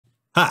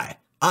Hi,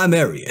 I'm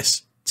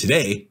Arius.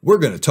 Today, we're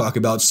going to talk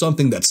about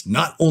something that's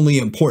not only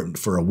important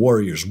for a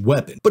warrior's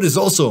weapon, but is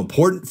also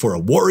important for a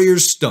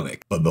warrior's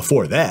stomach. But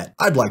before that,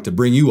 I'd like to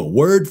bring you a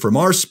word from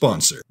our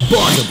sponsor,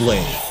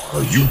 BONDABLADE.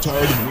 Are you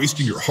tired of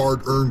wasting your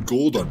hard-earned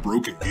gold on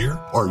broken gear?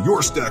 Are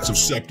your stacks of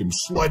septums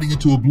sliding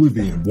into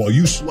oblivion while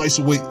you slice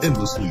away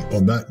endlessly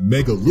on that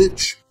mega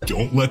lich?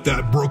 Don't let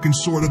that broken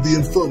sword of the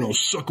inferno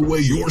suck away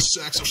your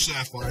sacks of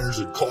sapphires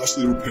and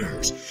costly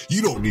repairs.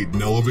 You don't need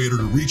an elevator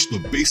to reach the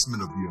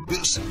basement of the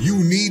abyss.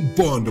 You need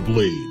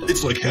BONDABLADE.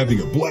 It's like having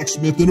a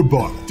blacksmith in a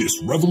bottle.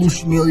 This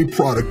revolutionary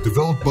product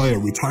developed by a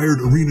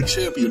retired arena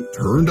champion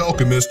turned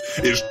alchemist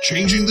is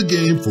changing the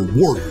game for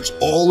warriors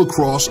all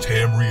across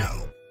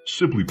Tamriel.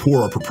 Simply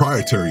pour our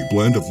proprietary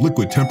blend of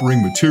liquid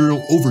tempering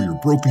material over your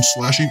broken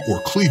slashing or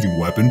cleaving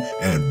weapon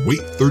and wait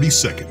 30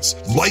 seconds.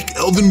 Like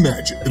elven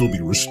magic, it'll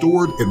be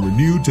restored and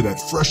renewed to that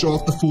fresh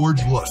off the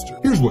forge luster.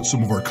 Here's what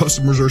some of our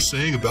customers are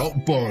saying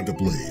about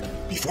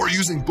BONDABLADE. Before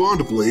using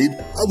BONDABLADE,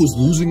 I was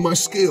losing my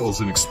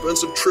scales in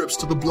expensive trips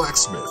to the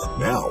blacksmith.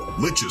 Now,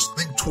 liches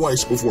think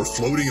twice before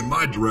floating in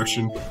my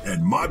direction,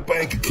 and my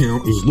bank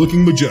account is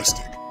looking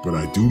majestic. But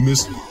I do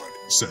miss mine,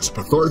 says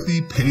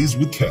Patharthi pays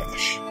with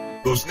cash.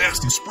 Those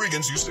nasty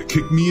Spriggans used to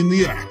kick me in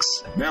the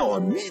axe. Now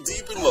I'm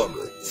knee-deep in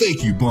lumber.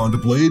 Thank you,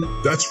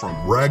 BONDABLADE. That's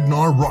from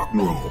Ragnar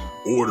Rock'n'Roll.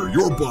 Order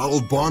your bottle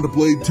of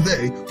BONDABLADE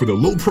today for the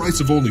low price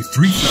of only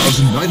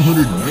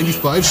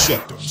 3,995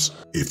 septums.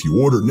 If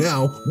you order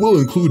now, we'll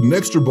include an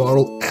extra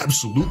bottle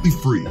absolutely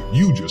free.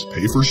 You just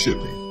pay for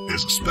shipping.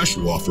 As a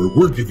special offer,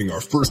 we're giving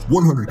our first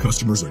 100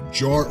 customers a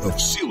jar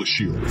of Seal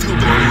Shield, Field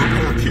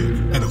Repair Kit,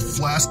 and a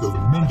flask of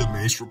Menda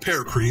Mace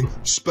Repair Cream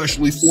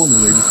specially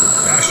formulated for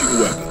bashing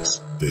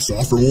weapons. This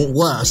offer won't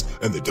last,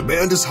 and the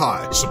demand is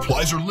high.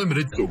 Supplies are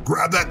limited, so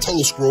grab that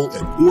title scroll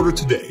and order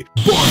today.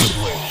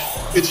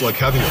 BONDABLADE. It's like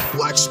having a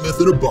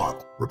blacksmith in a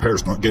bottle.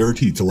 Repairs not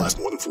guaranteed to last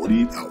more than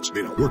 48 hours.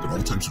 May not work in all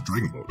types of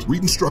dragon modes.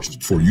 Read instructions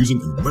before using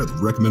and wear the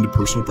recommended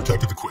personal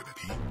protective equipment.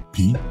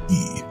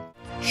 PPE.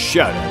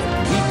 Shout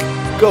out of the week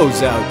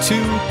goes out to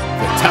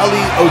Vitali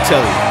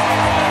Otelli.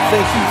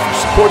 Thank you for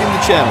supporting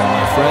the channel,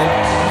 my friend.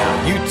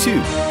 Now you too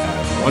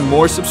have one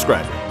more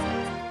subscriber.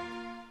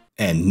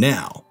 And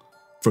now,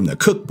 from the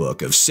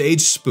cookbook of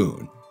Sage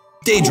Spoon,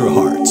 Daedric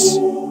Hearts.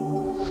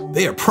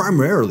 They are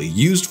primarily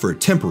used for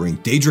tempering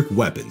Daedric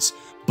weapons,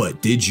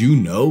 but did you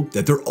know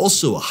that they're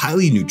also a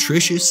highly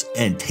nutritious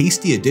and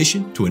tasty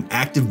addition to an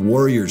active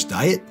warrior's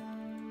diet?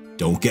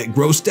 Don't get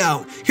grossed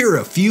out, here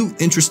are a few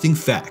interesting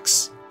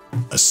facts.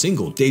 A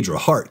single Daedric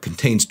heart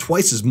contains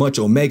twice as much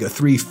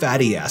omega-3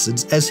 fatty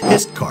acids as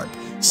hissed carp,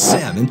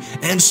 salmon,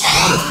 and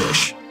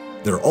slaughterfish.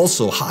 They're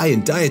also high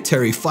in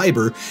dietary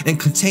fiber and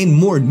contain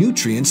more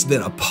nutrients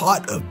than a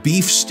pot of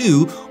beef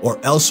stew or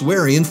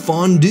Elsewerian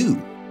fondue.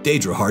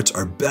 Daedric hearts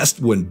are best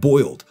when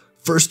boiled,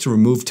 first to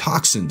remove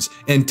toxins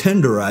and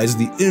tenderize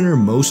the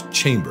innermost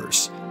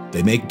chambers.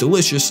 They make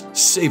delicious,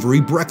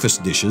 savory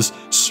breakfast dishes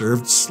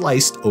served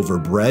sliced over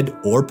bread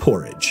or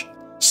porridge.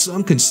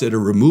 Some consider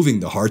removing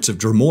the hearts of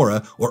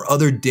Dremora or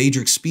other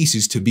Daedric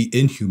species to be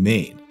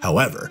inhumane.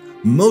 However,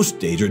 most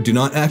Daedric do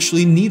not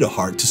actually need a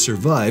heart to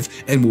survive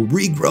and will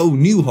regrow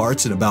new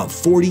hearts in about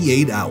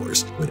 48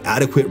 hours with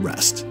adequate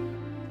rest.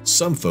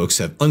 Some folks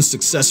have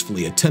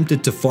unsuccessfully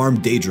attempted to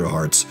farm Daedric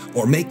hearts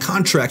or make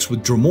contracts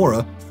with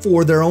Dremora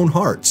for their own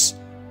hearts.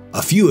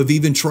 A few have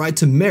even tried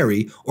to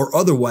marry or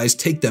otherwise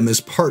take them as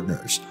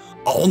partners.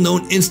 All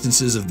known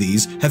instances of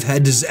these have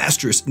had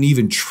disastrous and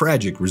even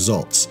tragic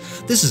results.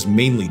 This is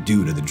mainly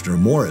due to the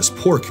Dremora's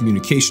poor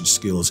communication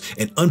skills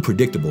and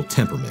unpredictable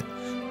temperament.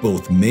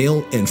 Both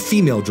male and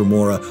female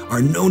Dremora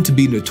are known to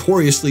be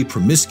notoriously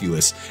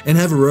promiscuous and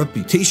have a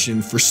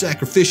reputation for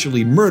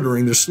sacrificially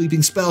murdering their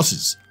sleeping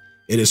spouses.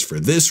 It is for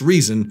this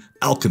reason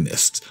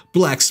alchemists,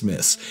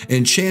 blacksmiths,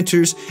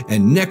 enchanters,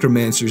 and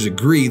necromancers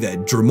agree that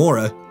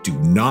Dremora do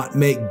not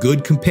make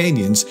good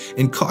companions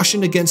and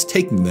caution against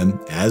taking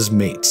them as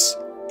mates.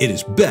 It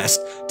is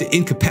best to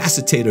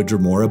incapacitate a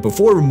Dremora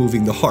before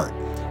removing the heart,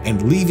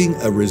 and leaving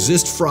a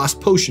resist frost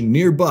potion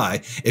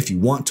nearby if you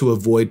want to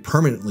avoid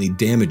permanently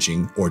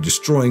damaging or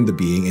destroying the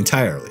being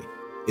entirely.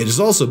 It is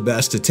also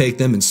best to take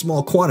them in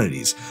small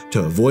quantities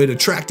to avoid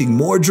attracting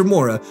more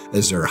Dremora,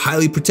 as they're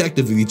highly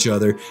protective of each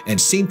other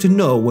and seem to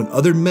know when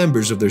other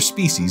members of their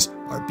species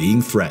are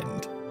being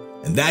threatened.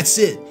 And that's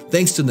it.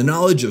 Thanks to the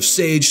knowledge of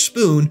Sage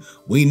Spoon,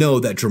 we know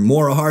that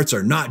Dremora hearts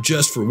are not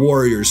just for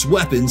warriors'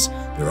 weapons,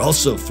 they're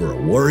also for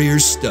a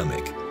warrior's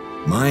stomach.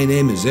 My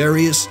name is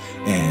Arius,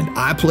 and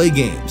I play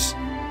games,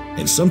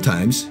 and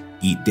sometimes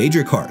eat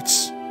Daedric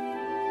hearts.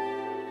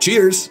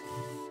 Cheers!